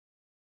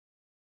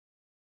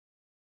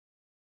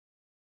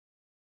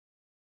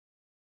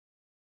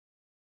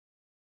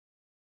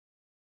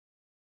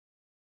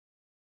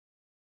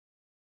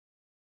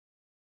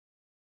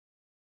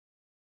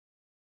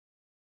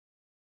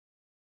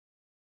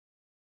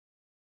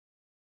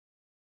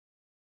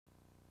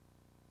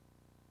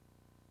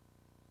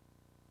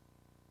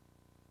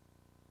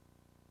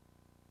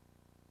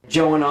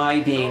Joe and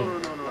I, being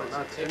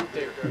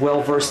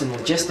well-versed in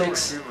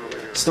logistics,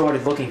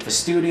 started looking for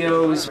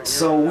studios.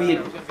 So we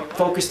had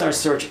focused our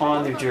search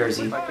on New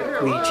Jersey.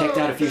 We checked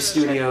out a few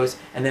studios,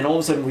 and then all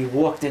of a sudden we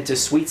walked into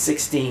Suite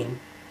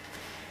 16,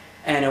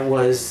 and it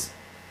was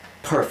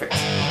perfect.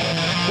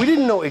 We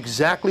didn't know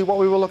exactly what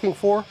we were looking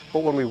for,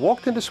 but when we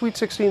walked into Suite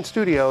 16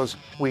 Studios,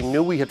 we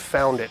knew we had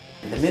found it.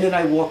 And the minute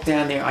I walked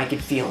down there, I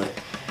could feel it.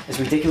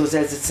 As ridiculous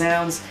as it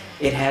sounds,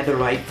 it had the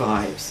right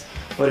vibes,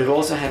 but it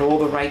also had all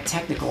the right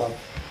technical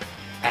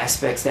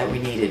aspects that we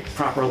needed.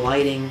 Proper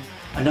lighting,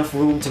 enough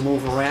room to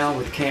move around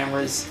with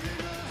cameras.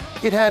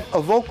 It had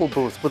a vocal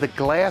booth with a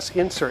glass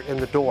insert in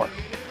the door.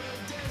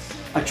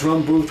 A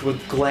drum booth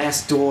with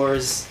glass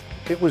doors.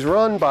 It was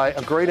run by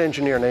a great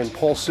engineer named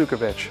Paul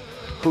Sukovich,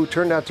 who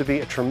turned out to be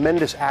a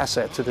tremendous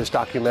asset to this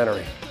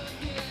documentary.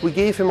 We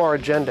gave him our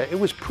agenda. It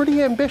was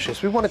pretty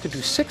ambitious. We wanted to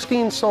do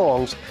 16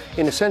 songs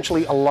in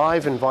essentially a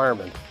live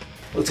environment.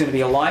 It's going to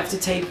be a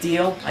live-to-tape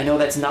deal. I know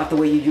that's not the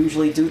way you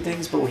usually do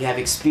things, but we have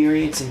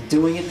experience in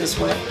doing it this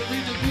way.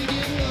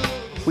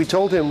 We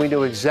told him we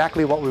knew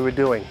exactly what we were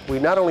doing. We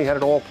not only had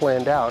it all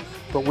planned out,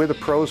 but we're the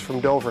pros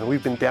from Dover, and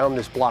we've been down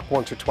this block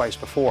once or twice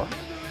before.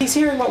 He's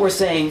hearing what we're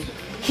saying.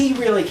 He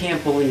really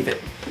can't believe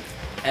it.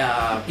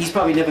 He's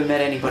probably never met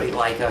anybody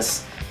like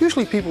us.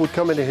 Usually people would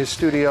come into his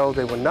studio,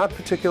 they were not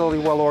particularly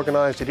well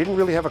organized, they didn't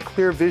really have a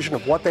clear vision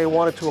of what they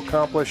wanted to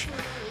accomplish,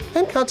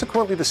 and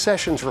consequently the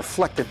sessions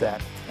reflected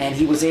that. And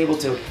he was able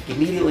to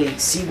immediately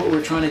see what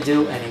we're trying to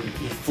do, and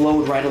he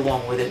flowed right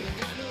along with it.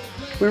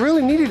 We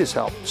really needed his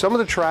help. Some of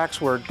the tracks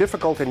were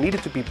difficult and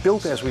needed to be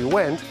built as we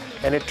went,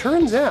 and it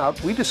turns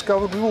out we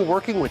discovered we were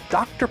working with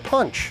Dr.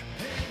 Punch.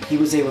 He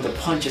was able to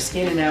punch us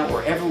in and out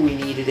wherever we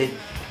needed it.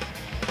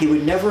 He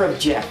would never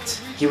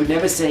object. He would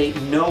never say,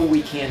 no,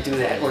 we can't do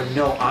that, or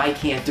no, I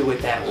can't do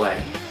it that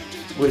way.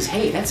 It was,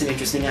 hey, that's an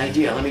interesting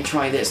idea. Let me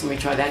try this, let me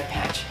try that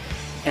patch.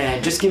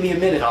 And just give me a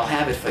minute, I'll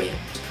have it for you.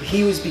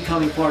 He was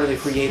becoming part of the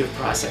creative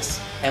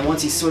process. And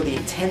once he saw the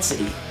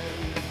intensity,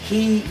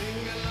 he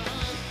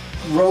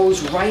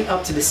rose right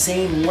up to the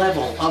same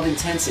level of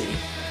intensity.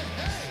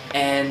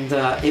 And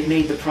it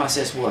made the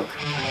process work.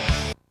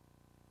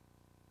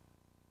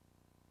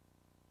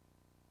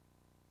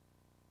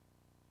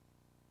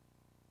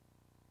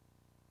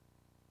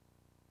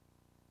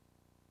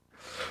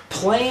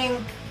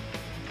 Playing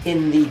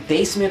in the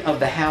basement of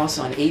the house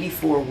on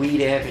 84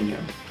 Weed Avenue,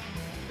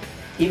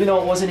 even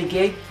though it wasn't a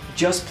gig,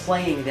 just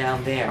playing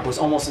down there was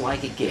almost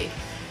like a gig.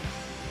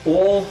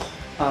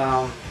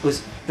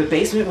 The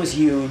basement was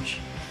huge,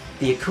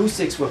 the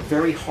acoustics were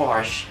very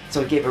harsh,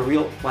 so it gave a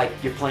real, like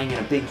you're playing in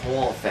a big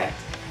hall effect,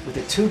 with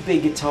the two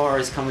big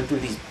guitars coming through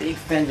these big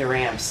Fender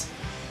amps.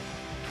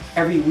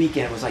 Every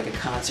weekend was like a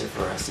concert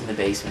for us in the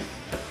basement.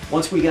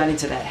 Once we got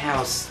into that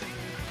house,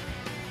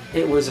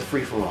 it was a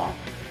free-for-all.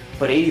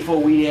 But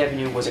 84 Weed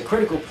Avenue was a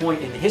critical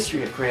point in the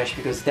history of Crash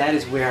because that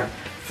is where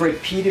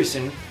Fred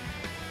Peterson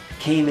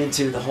came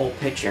into the whole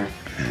picture.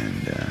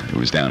 And it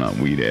was down on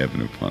Weed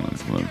Avenue,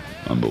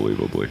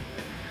 unbelievably.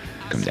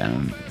 Come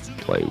down,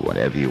 play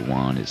whatever you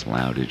want, as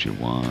loud as you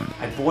want.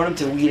 I brought him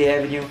to Weed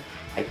Avenue.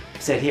 I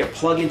said, here,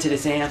 plug into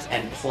this amp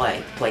and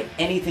play. Play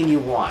anything you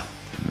want.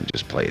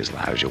 Just play as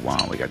loud as you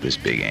want. We got this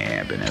big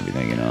amp and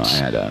everything, you know. I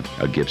had a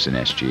Gibson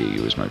SG.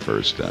 It was my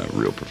first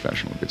real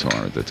professional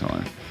guitar at the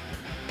time.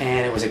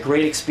 And it was a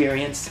great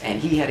experience, and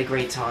he had a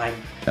great time.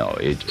 Oh,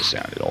 it just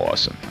sounded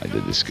awesome. I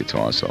did this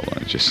guitar solo,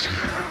 and it just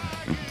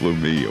blew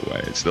me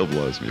away. It still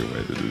blows me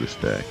away to this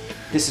day.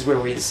 This is where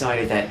we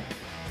decided that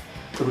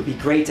it would be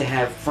great to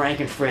have Frank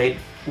and Fred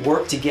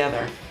work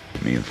together.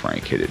 Me and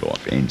Frank hit it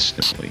off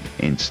instantly.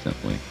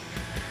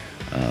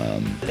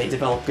 They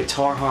developed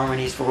guitar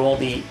harmonies for all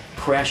the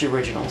Crash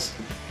originals.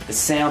 The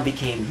sound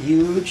became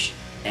huge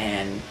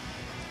and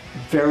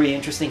very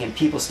interesting, and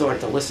people started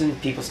to listen,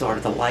 people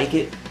started to like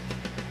it.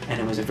 And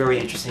it was a very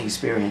interesting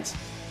experience.